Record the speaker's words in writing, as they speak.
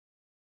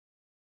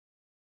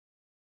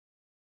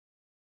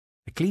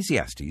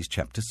Ecclesiastes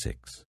chapter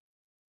 6.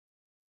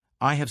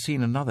 I have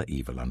seen another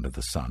evil under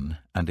the sun,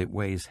 and it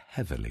weighs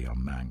heavily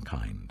on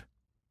mankind.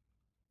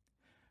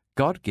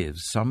 God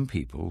gives some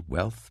people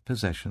wealth,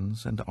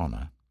 possessions, and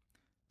honor,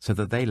 so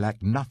that they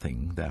lack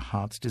nothing their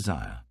hearts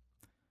desire.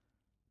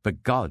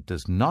 But God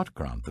does not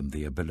grant them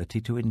the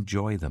ability to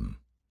enjoy them,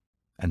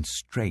 and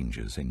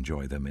strangers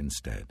enjoy them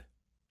instead.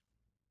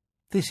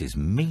 This is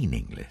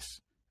meaningless,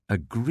 a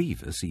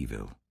grievous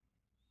evil.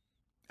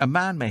 A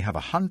man may have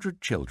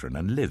 100 children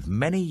and live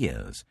many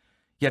years,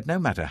 yet no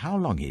matter how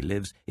long he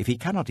lives, if he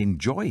cannot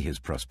enjoy his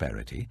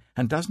prosperity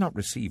and does not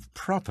receive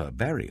proper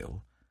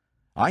burial,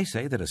 I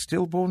say that a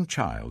stillborn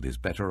child is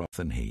better off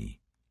than he.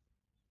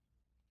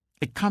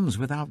 It comes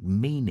without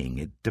meaning,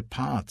 it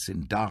departs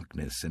in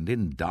darkness, and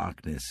in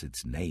darkness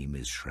its name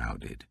is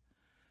shrouded.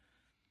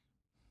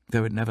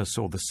 Though it never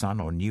saw the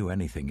sun or knew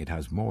anything, it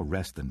has more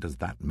rest than does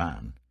that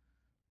man,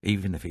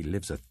 even if he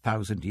lives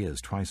 1,000 years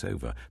twice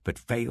over, but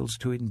fails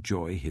to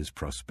enjoy his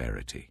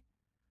prosperity.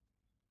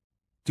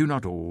 Do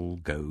not all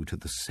go to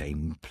the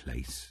same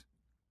place?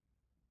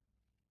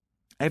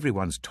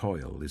 Everyone's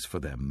toil is for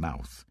their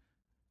mouth,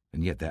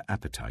 and yet their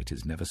appetite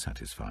is never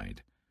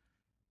satisfied.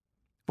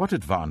 What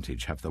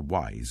advantage have the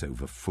wise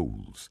over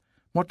fools?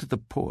 What do the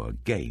poor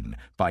gain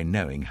by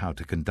knowing how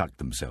to conduct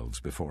themselves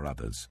before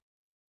others?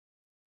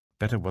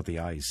 Better what the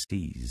eye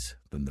sees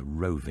than the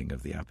roving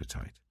of the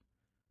appetite.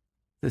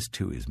 This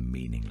too is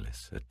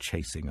meaningless, a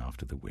chasing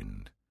after the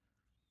wind.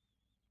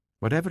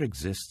 Whatever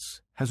exists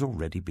has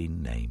already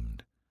been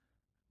named,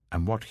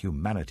 and what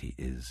humanity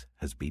is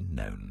has been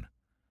known.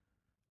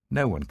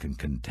 No one can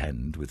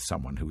contend with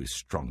someone who is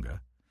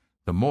stronger.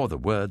 The more the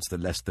words, the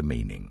less the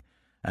meaning,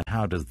 and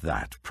how does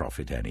that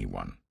profit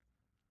anyone?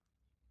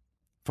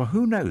 For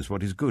who knows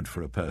what is good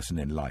for a person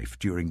in life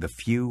during the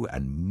few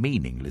and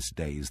meaningless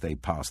days they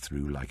pass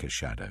through like a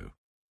shadow?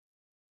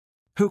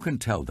 Who can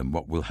tell them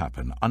what will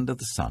happen under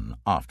the sun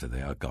after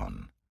they are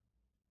gone?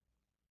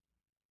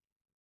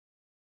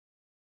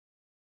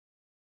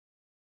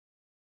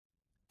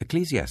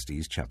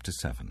 Ecclesiastes chapter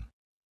 7.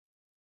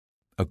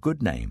 A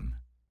good name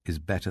is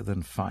better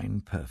than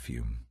fine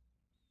perfume,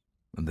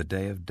 and the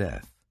day of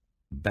death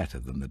better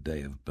than the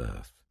day of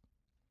birth.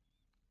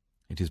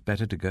 It is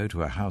better to go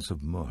to a house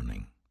of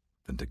mourning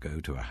than to go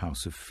to a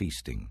house of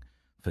feasting,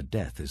 for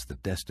death is the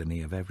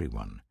destiny of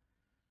everyone.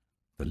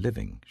 The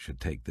living should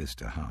take this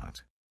to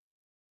heart.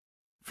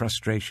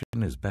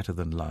 Frustration is better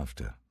than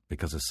laughter,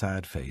 because a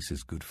sad face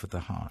is good for the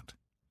heart.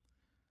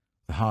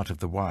 The heart of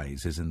the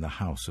wise is in the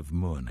house of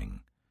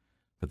mourning,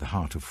 but the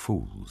heart of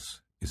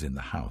fools is in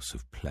the house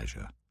of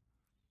pleasure.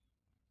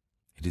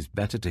 It is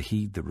better to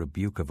heed the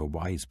rebuke of a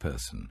wise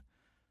person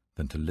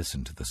than to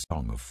listen to the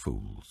song of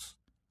fools.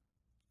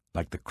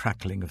 Like the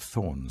crackling of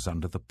thorns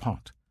under the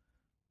pot,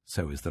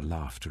 so is the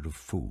laughter of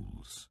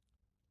fools.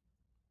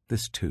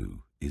 This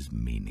too is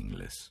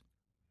meaningless.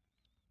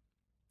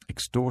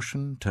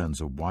 Extortion turns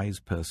a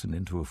wise person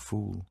into a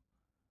fool,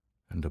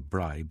 and a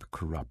bribe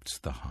corrupts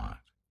the heart.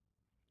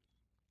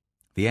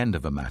 The end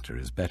of a matter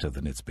is better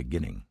than its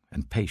beginning,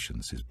 and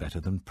patience is better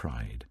than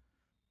pride.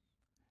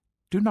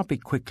 Do not be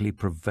quickly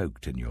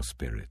provoked in your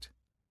spirit,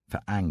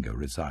 for anger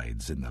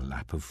resides in the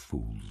lap of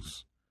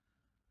fools.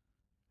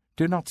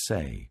 Do not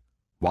say,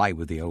 "Why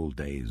were the old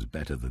days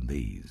better than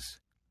these?"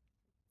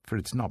 For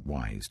it's not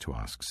wise to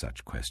ask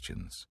such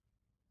questions.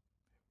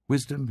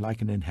 Wisdom,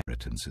 like an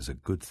inheritance, is a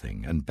good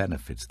thing and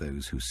benefits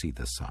those who see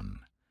the sun.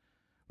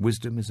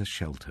 Wisdom is a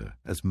shelter,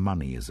 as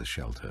money is a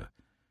shelter,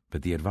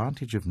 but the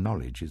advantage of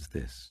knowledge is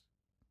this: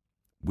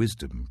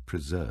 wisdom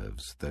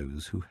preserves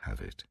those who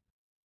have it.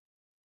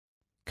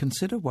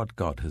 Consider what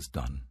God has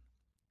done.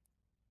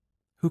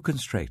 Who can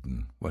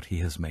straighten what he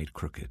has made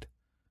crooked?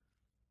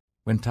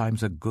 When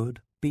times are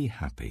good, be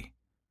happy.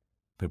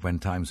 But when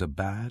times are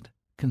bad,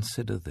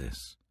 consider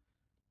this: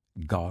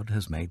 God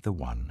has made the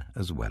one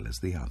as well as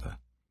the other.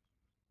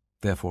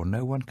 Therefore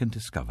no one can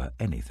discover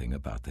anything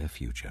about their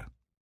future.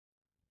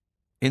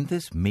 In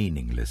this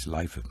meaningless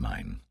life of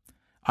mine,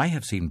 I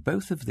have seen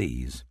both of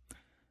these,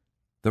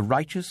 the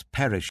righteous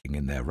perishing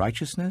in their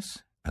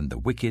righteousness, and the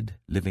wicked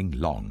living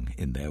long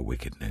in their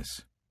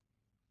wickedness.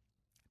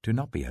 Do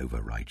not be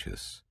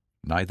over-righteous,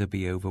 neither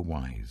be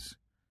over-wise.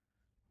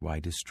 Why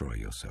destroy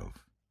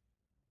yourself?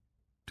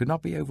 Do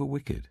not be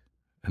over-wicked,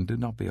 and do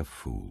not be a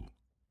fool.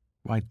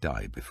 Why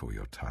die before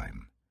your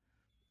time?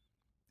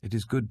 It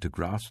is good to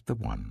grasp the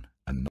one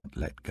and not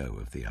let go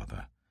of the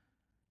other.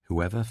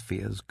 Whoever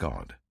fears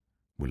God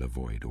will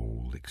avoid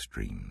all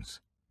extremes.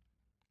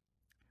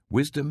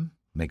 Wisdom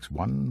makes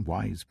one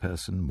wise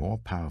person more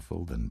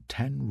powerful than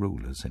 10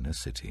 rulers in a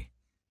city.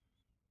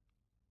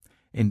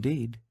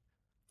 Indeed,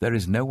 there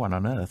is no one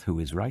on earth who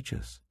is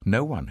righteous,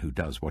 no one who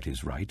does what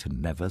is right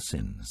and never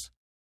sins.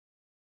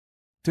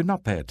 Do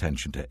not pay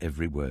attention to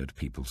every word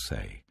people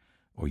say,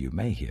 or you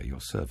may hear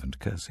your servant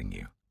cursing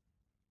you.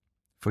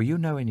 For you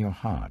know in your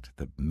heart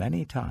that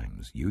many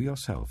times you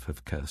yourself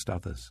have cursed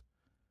others.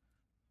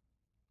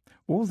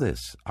 All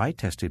this I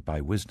tested by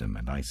wisdom,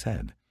 and I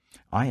said,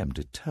 I am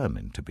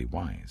determined to be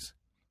wise,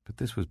 but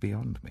this was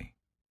beyond me.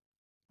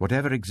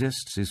 Whatever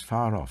exists is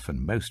far off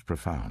and most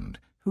profound.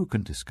 Who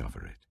can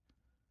discover it?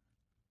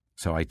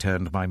 So I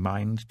turned my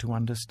mind to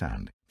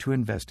understand, to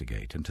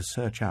investigate, and to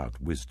search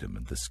out wisdom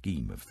and the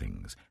scheme of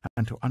things,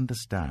 and to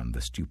understand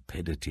the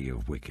stupidity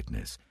of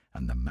wickedness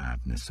and the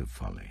madness of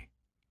folly.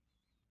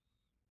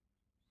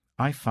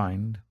 I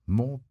find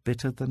more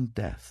bitter than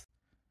death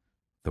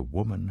the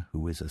woman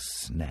who is a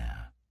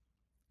snare,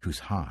 whose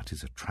heart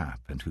is a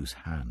trap and whose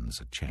hands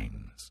are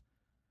chains.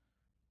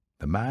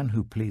 The man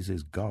who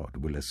pleases God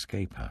will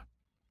escape her,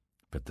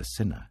 but the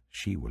sinner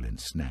she will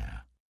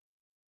ensnare.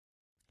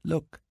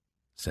 Look,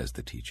 says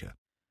the teacher,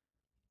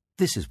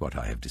 this is what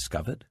I have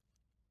discovered.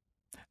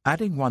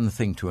 Adding one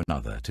thing to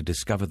another to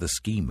discover the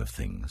scheme of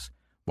things,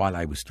 while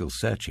I was still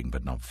searching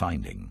but not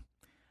finding,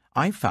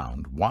 I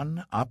found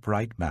one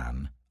upright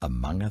man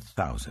among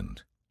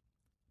 1,000,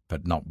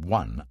 but not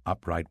one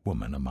upright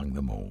woman among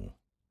them all.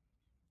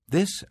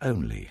 This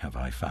only have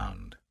I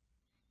found.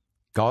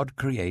 God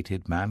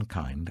created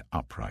mankind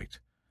upright,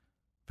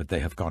 but they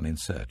have gone in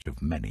search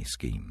of many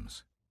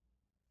schemes.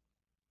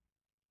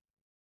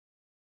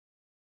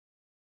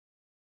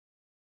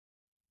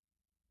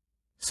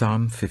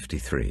 Psalm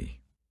 53.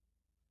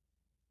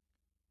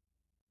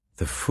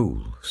 The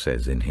fool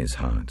says in his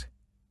heart,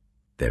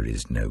 "There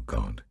is no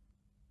God."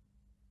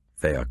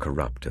 They are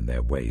corrupt and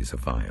their ways are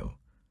vile.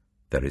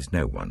 There is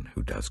no one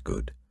who does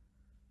good.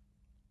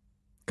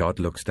 God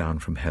looks down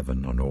from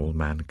heaven on all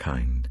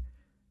mankind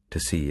to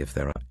see if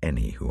there are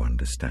any who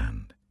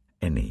understand,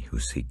 any who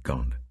seek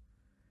God.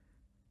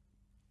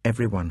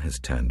 Everyone has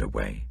turned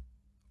away.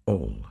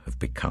 All have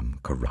become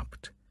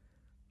corrupt.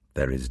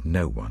 There is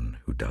no one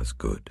who does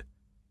good,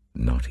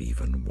 not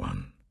even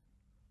one.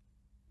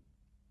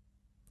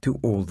 Do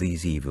all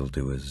these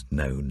evildoers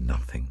know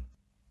nothing?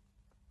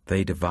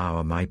 They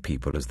devour my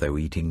people as though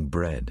eating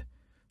bread.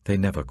 They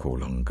never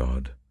call on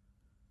God.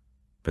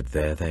 But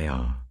there they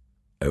are,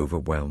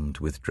 overwhelmed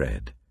with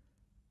dread,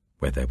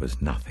 where there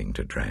was nothing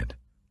to dread.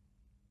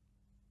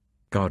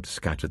 God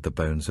scattered the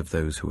bones of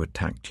those who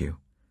attacked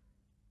you.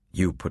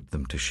 You put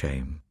them to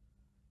shame,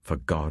 for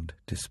God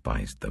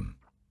despised them.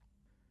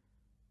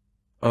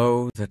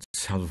 Oh, that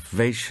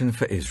salvation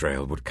for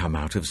Israel would come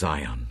out of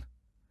Zion.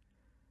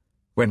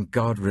 When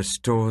God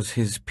restores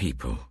his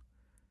people,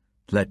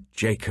 let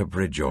Jacob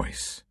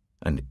rejoice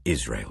and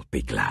Israel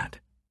be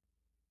glad.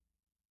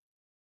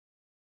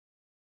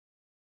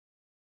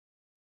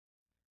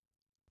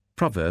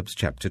 Proverbs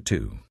chapter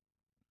 2.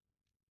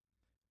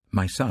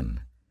 My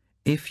son,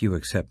 if you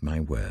accept my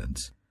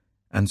words,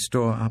 and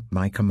store up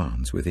my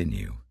commands within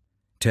you,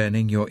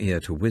 turning your ear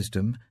to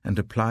wisdom and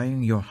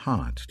applying your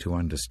heart to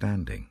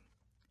understanding.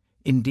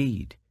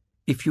 Indeed,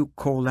 if you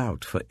call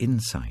out for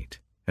insight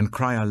and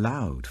cry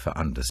aloud for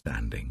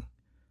understanding,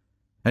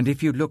 and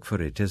if you look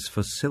for it as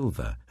for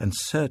silver and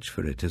search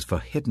for it as for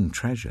hidden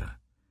treasure,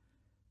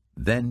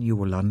 then you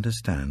will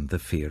understand the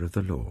fear of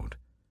the Lord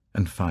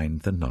and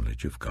find the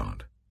knowledge of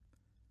God.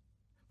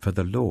 For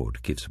the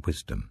Lord gives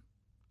wisdom.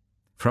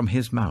 From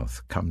his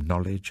mouth come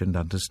knowledge and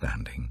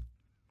understanding.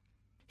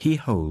 He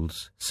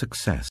holds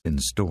success in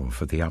store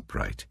for the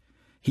upright.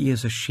 He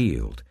is a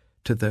shield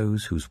to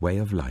those whose way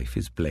of life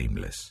is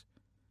blameless.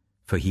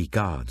 For he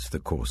guards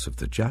the course of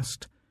the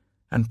just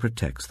and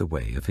protects the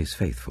way of his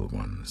faithful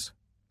ones.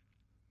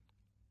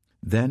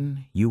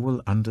 Then you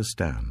will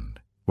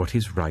understand what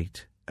is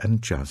right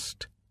and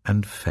just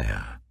and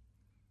fair,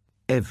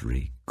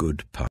 every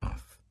good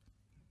path.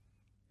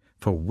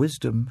 For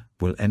wisdom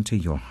will enter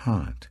your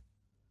heart,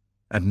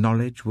 and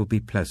knowledge will be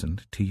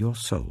pleasant to your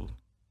soul.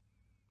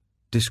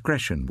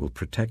 Discretion will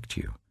protect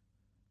you,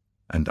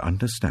 and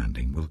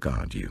understanding will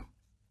guard you.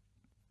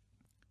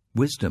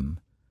 Wisdom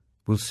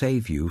will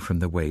save you from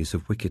the ways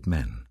of wicked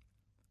men,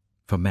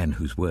 for men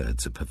whose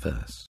words are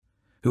perverse,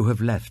 who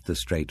have left the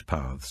straight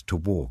paths to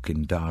walk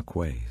in dark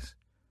ways,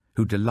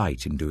 who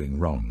delight in doing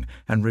wrong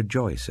and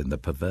rejoice in the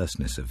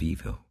perverseness of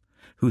evil,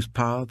 whose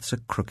paths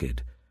are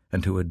crooked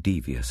and who are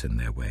devious in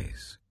their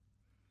ways.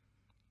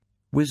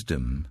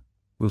 Wisdom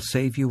will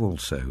save you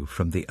also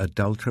from the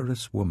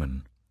adulterous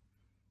woman,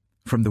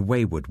 from the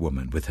wayward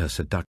woman with her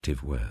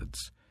seductive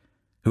words,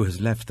 who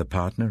has left the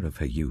partner of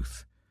her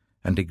youth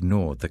and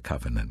ignored the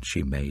covenant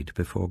she made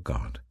before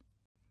God.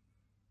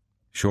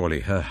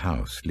 Surely her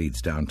house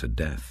leads down to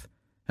death,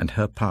 and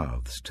her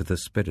paths to the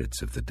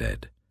spirits of the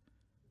dead.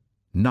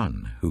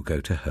 None who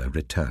go to her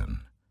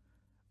return,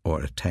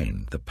 or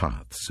attain the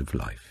paths of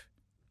life.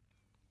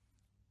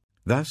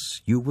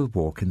 Thus you will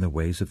walk in the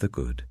ways of the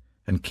good,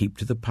 and keep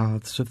to the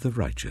paths of the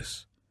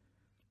righteous.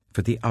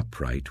 For the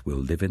upright will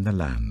live in the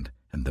land,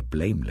 and the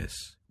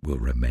blameless will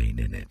remain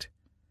in it.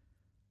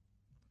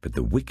 But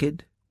the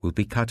wicked will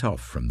be cut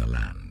off from the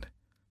land,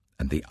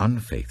 and the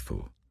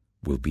unfaithful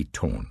will be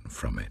torn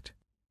from it.